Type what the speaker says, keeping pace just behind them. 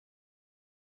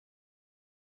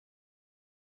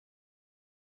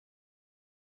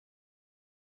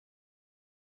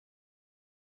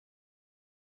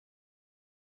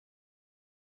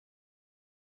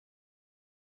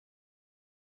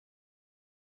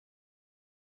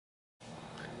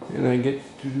And I get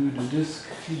to do the disk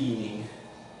cleaning.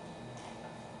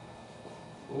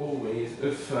 Always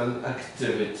a fun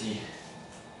activity.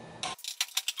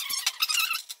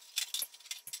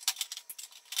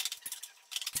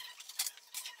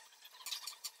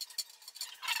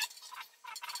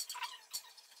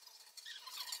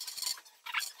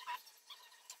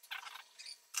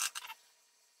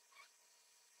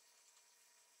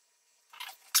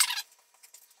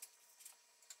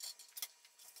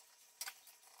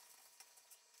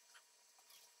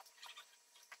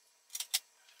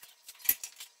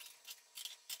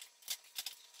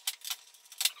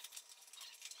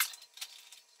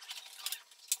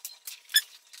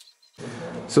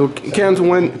 So Ken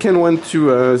went to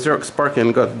Xerox PARC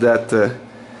and got that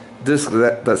disc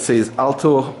that says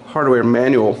Alto hardware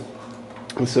manual.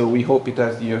 And so we hope it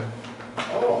has the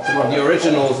some of the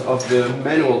originals of the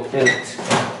manual in it.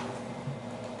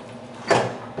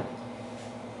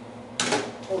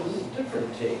 Oh, this is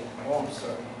different tape. Oh, I'm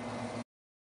sorry.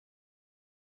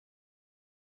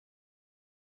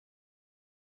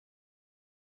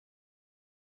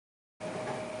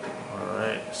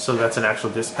 Alright, so that's an actual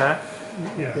disc pack?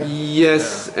 Yeah.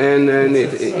 Yes, yeah. And then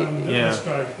it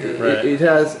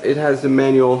has the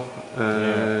manual.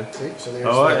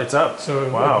 Oh, it's up. So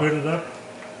wow. we boot it up,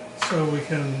 so we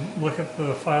can look at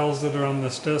the files that are on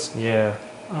this disk. Yeah.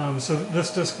 So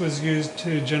this disk was used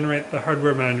to generate the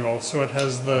hardware manual, so it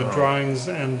has the drawings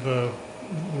and the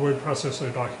word processor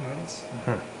documents.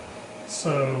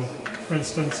 So, for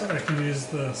instance, I can use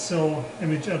the SIL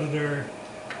image editor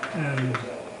and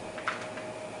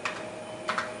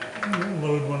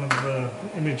load one of the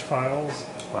image files.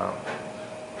 Wow.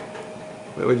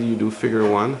 What do you do? Figure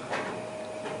 1?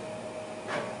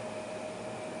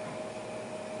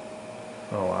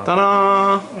 Oh wow.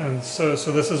 Ta-da! And so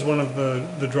this is one of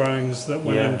the drawings that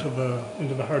went into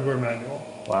the hardware manual.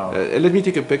 Wow. Let me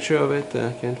take a picture of it,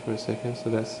 Ken, for a second. So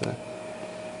that's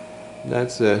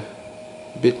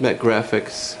bitmap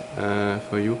graphics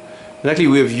for you. And actually,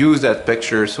 we have used that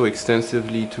picture so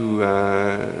extensively to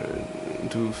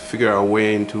figure our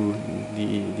way into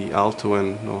the Alto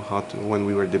and know how to, when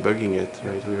we were debugging it,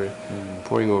 right? We were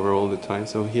poring over all the time.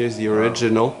 So here's the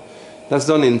original. That's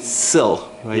done in SIL,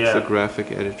 right? Yeah. It's a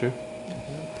graphic editor.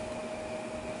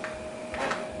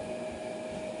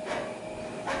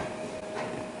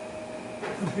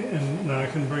 Okay, and now I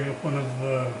can bring up one of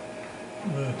the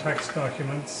text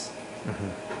documents.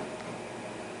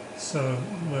 So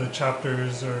the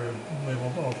chapters are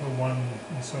labeled Alto 1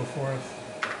 and so forth.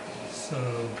 So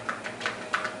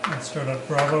let's start up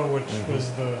Bravo, which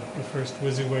was the first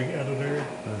WYSIWYG editor.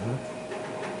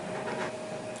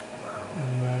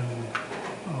 And then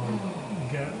I'll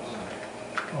get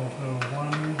Alto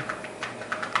 1.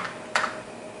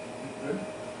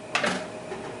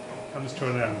 Comes to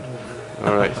an end.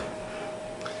 All right.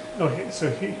 Okay, so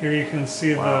here you can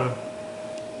see the...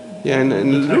 Yeah,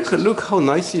 and look how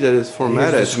nicely that is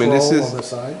formatted. I mean, this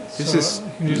is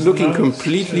looking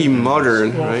completely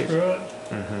modern, right?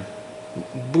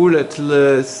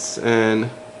 Bulletless, and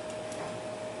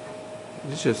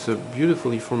it's just so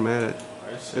beautifully formatted.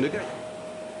 And again.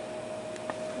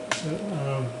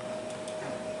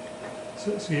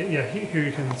 So yeah, here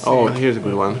you can see. Oh, here's a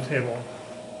good one. The table.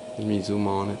 Let me zoom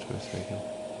on it for a second.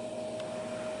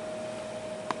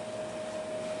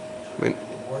 I mean,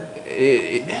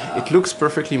 it looks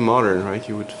perfectly modern, right?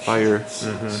 You would fire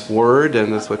Word,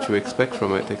 and that's what you expect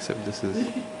from it. Except this is.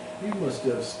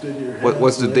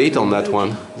 What's the date on that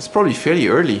one? It's probably fairly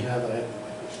early.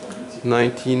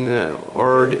 19,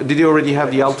 or did they already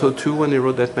have the Alto 2 when they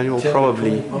wrote that manual?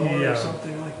 Probably. Yeah.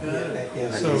 Something like that. Yeah,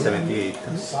 1978.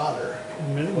 Solder.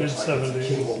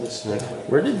 Mid-70s.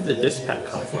 Where did the disc pack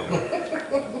come from?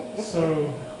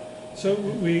 So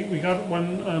we got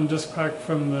one disc pack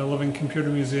from the Living Computer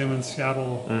Museum in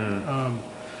Seattle.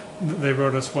 They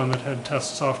wrote us one that had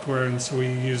test software, and so we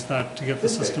used that to get the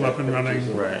system up and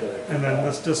running. Right. And then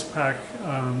this disc pack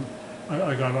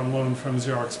I got on loan from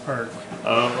Xerox PARC.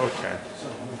 Oh, okay.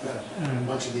 A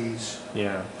bunch of these.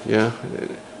 Yeah. Yeah.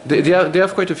 They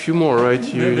have quite a few more, right?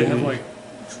 They have like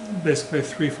basically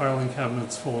 3 filing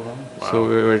cabinets full of them. Wow. So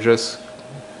we were just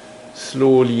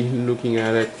slowly looking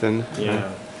at it, and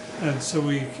and so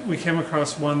we came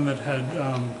across one that had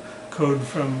code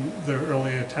from their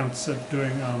early attempts at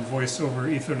doing voice over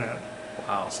Ethernet.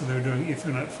 Wow. So they were doing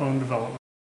Ethernet phone development.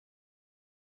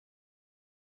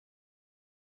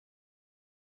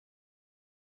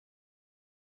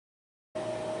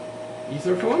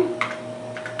 Etherphone?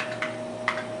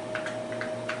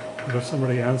 What if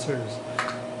somebody answers?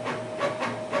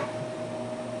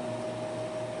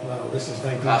 Well, this is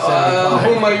 1975.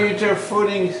 Whom are you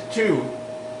telephoning to?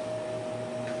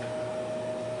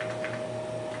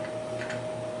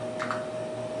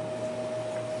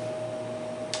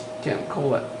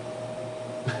 call it.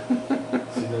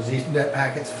 See those Ethernet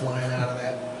packets flying out of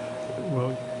that?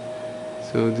 Well,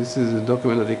 So this is a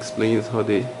document that explains how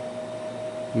they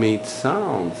made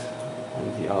sound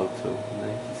on the Alto in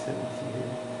 1978.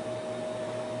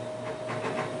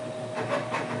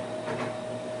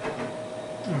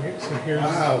 okay, so here's,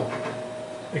 Wow.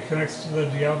 it connects to the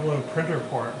Diablo printer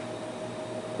port.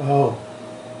 Oh,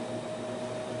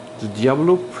 The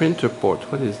Diablo printer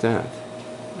port, what is that?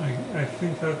 I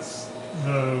think that's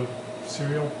the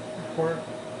serial port.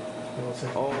 what's it?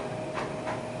 Oh.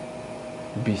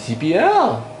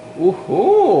 BCPL!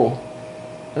 Ooh,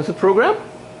 that's a program?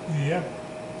 Yeah.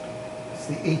 It's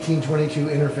the 1822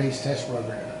 interface test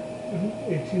program.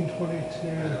 1822.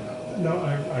 I don't know. No,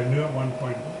 I knew at one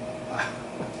point.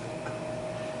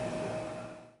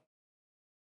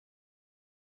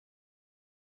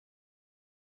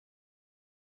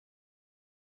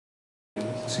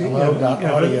 See, Hello, dot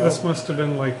audio. this must have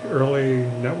been like early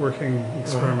networking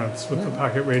experiments with the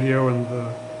pocket radio and the.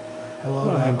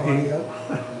 Hello, MP.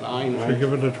 audio. Line, Should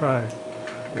give it a try.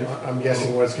 I'm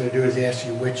guessing what it's going to do is ask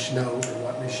you which node or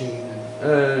what machine.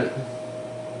 And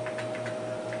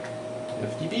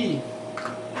FTP.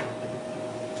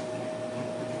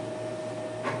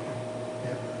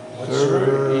 what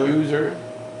Server, user.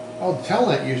 Oh, the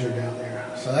telnet user down there.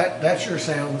 So that sure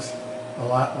sounds a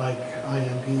lot like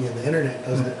IMP and the internet,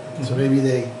 doesn't it? So maybe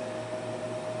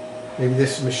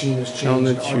this machine has changed.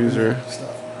 Telnet ARPANET user.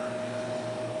 stuff.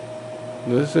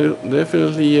 This is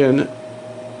definitely an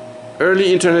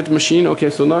early internet machine. Okay,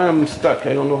 so now I'm stuck.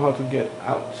 I don't know how to get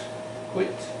out.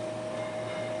 Quit.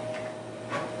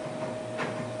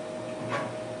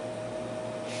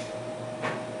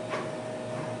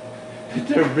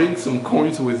 Peter, bring some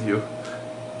coins with you.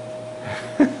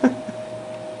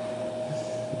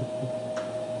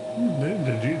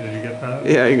 Did you get that?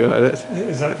 Yeah, I got it.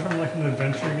 Is that from like an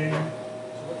adventure game?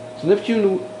 So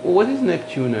Neptune, what is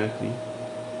Neptune actually?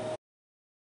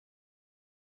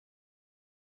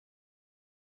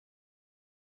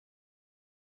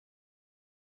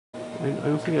 I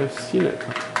don't think I've seen it.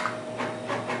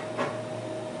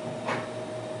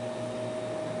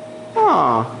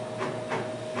 Ah,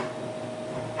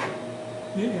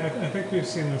 Yeah, I think we've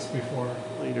seen this before.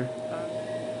 later.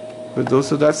 But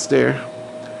also that's their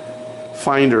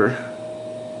Finder.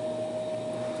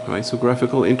 Alright, so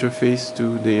graphical interface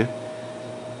to the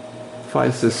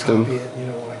file system. Copy it. You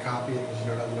don't want to copy it because you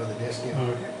don't have another disk in.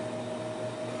 Okay.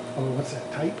 Oh, what's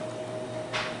that? Type?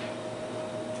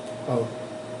 Oh,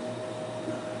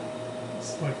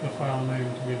 It's like the file name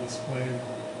to be displayed.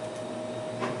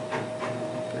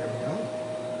 there we go.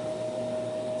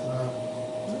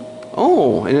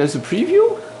 Oh, and it's a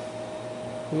preview?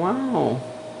 Wow.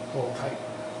 Full type.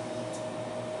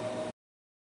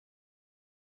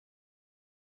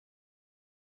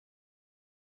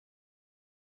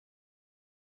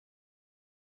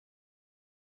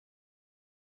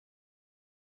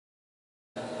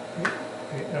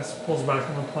 Okay, S pulls back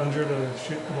on the plunger to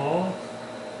shoot the ball.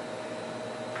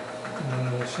 And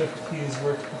then the shift keys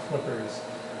work the flippers.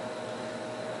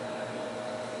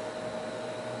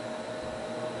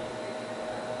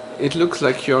 It looks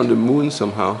like you're on the moon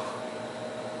somehow.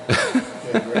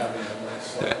 Yeah, gravity is nice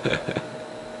slow.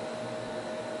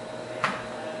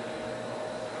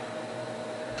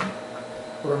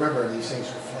 But remember, these things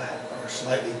are flat or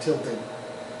slightly tilted,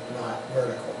 not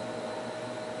vertical.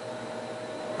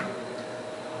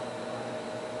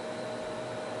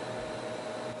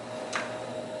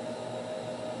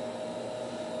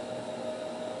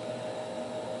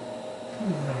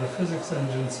 Yeah, the physics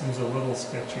engine seems a little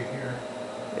sketchy here.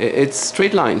 It's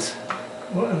straight lines.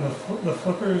 Well, and the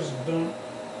flippers don't.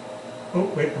 Oh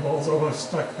wait, the ball's almost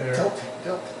stuck there. Tilt,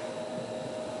 tilt.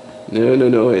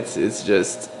 No, it's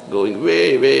just going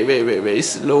very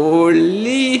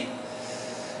slowly.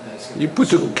 You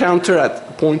put a counter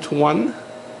at 0.1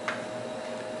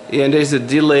 and there's a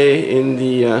delay in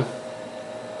the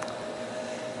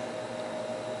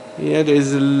yeah,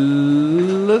 there's a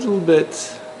little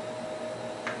bit.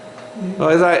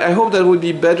 I hope that would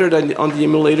be better than on the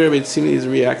emulator, but it seems it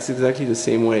reacts exactly the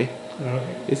same way.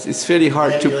 Okay. It's fairly The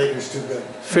hard to emulator's too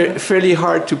good. fairly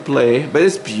hard to play, but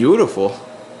it's beautiful.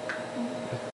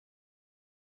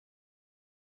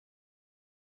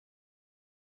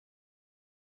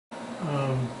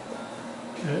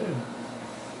 It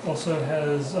also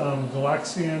has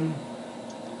Galaxian.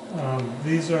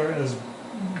 These are as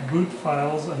boot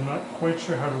files. I'm not quite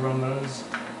sure how to run those.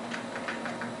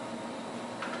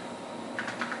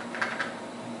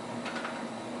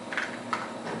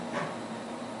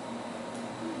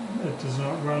 It does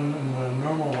not run in the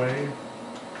normal way.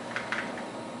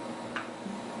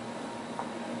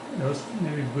 It was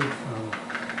maybe boot phone.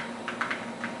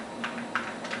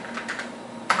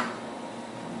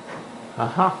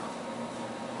 Aha.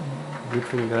 Good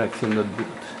thing that I cannot boot.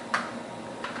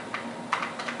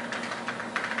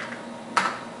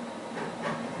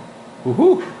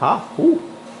 Woohoo! Ha! Ooh!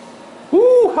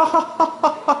 Ooh! Ha ha ha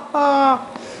ha ha ha!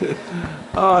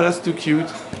 Oh, that's too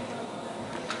cute.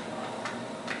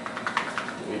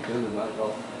 Wait, turn the light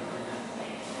off.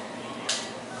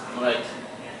 Right.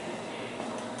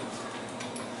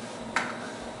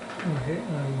 Okay,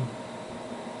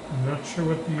 I'm not sure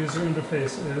what the user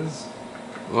interface is.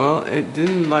 Well, it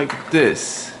didn't like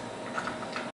this.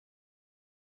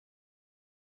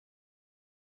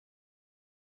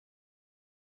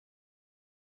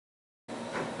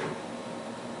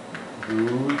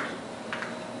 Root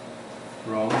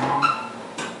from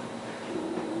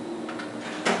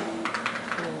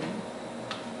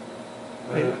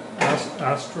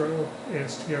Astro,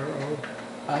 A-S-T-R-O,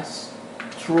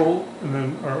 Astro and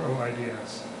then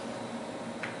R-O-I-D-S.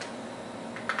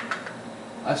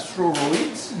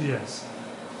 Astroroids? Yes.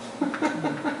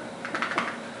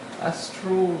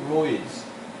 Astroroids.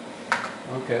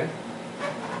 Okay.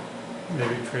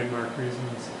 Maybe trademark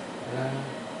reasons.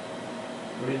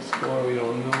 Read score we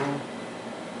don't know.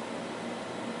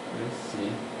 Let's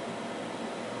see.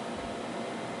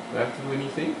 Do I have to do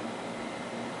anything?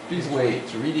 Please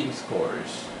wait. Reading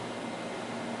scores.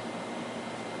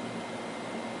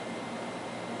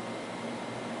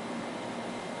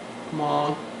 Come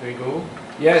on. There you go.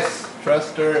 Yes,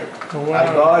 Truster. Oh, wow. I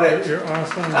got it. You're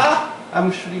awesome. Ah!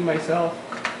 I'm shooting myself.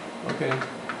 Okay.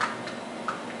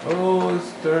 Oh,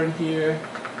 let's turn here.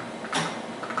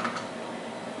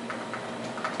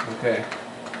 Okay.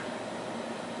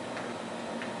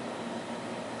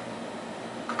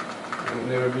 I've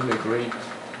never been a great.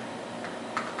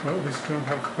 Well, at least you don't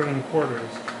have to put in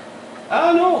quarters.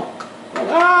 Ah, no!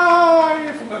 Ah,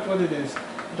 I forgot what it is.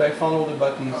 But I found all the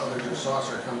buttons. Oh, there's a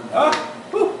saucer coming. Ah!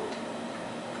 Whew.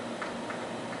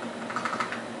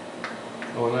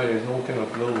 Oh, no, there's all kind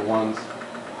of little ones.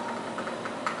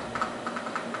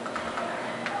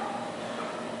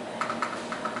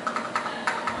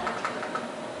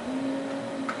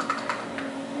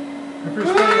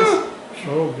 Hyperspace.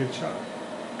 Oh, good shot.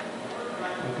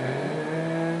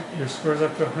 Okay. Your score's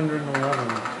up to 111.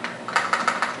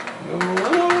 No.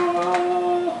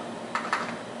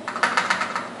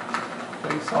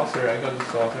 Thanks, saucer. I got the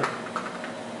saucer.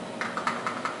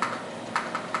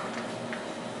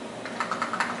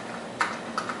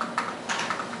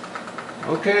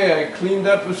 Okay, I cleaned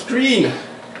up the screen.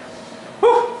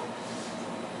 Whew.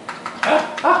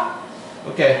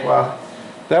 Okay, wow.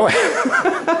 That one.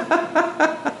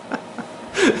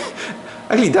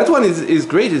 Actually, that one is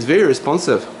great. It's very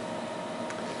responsive.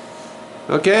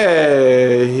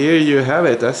 Okay, here you have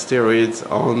it. Asteroids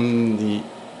on the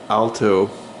Alto.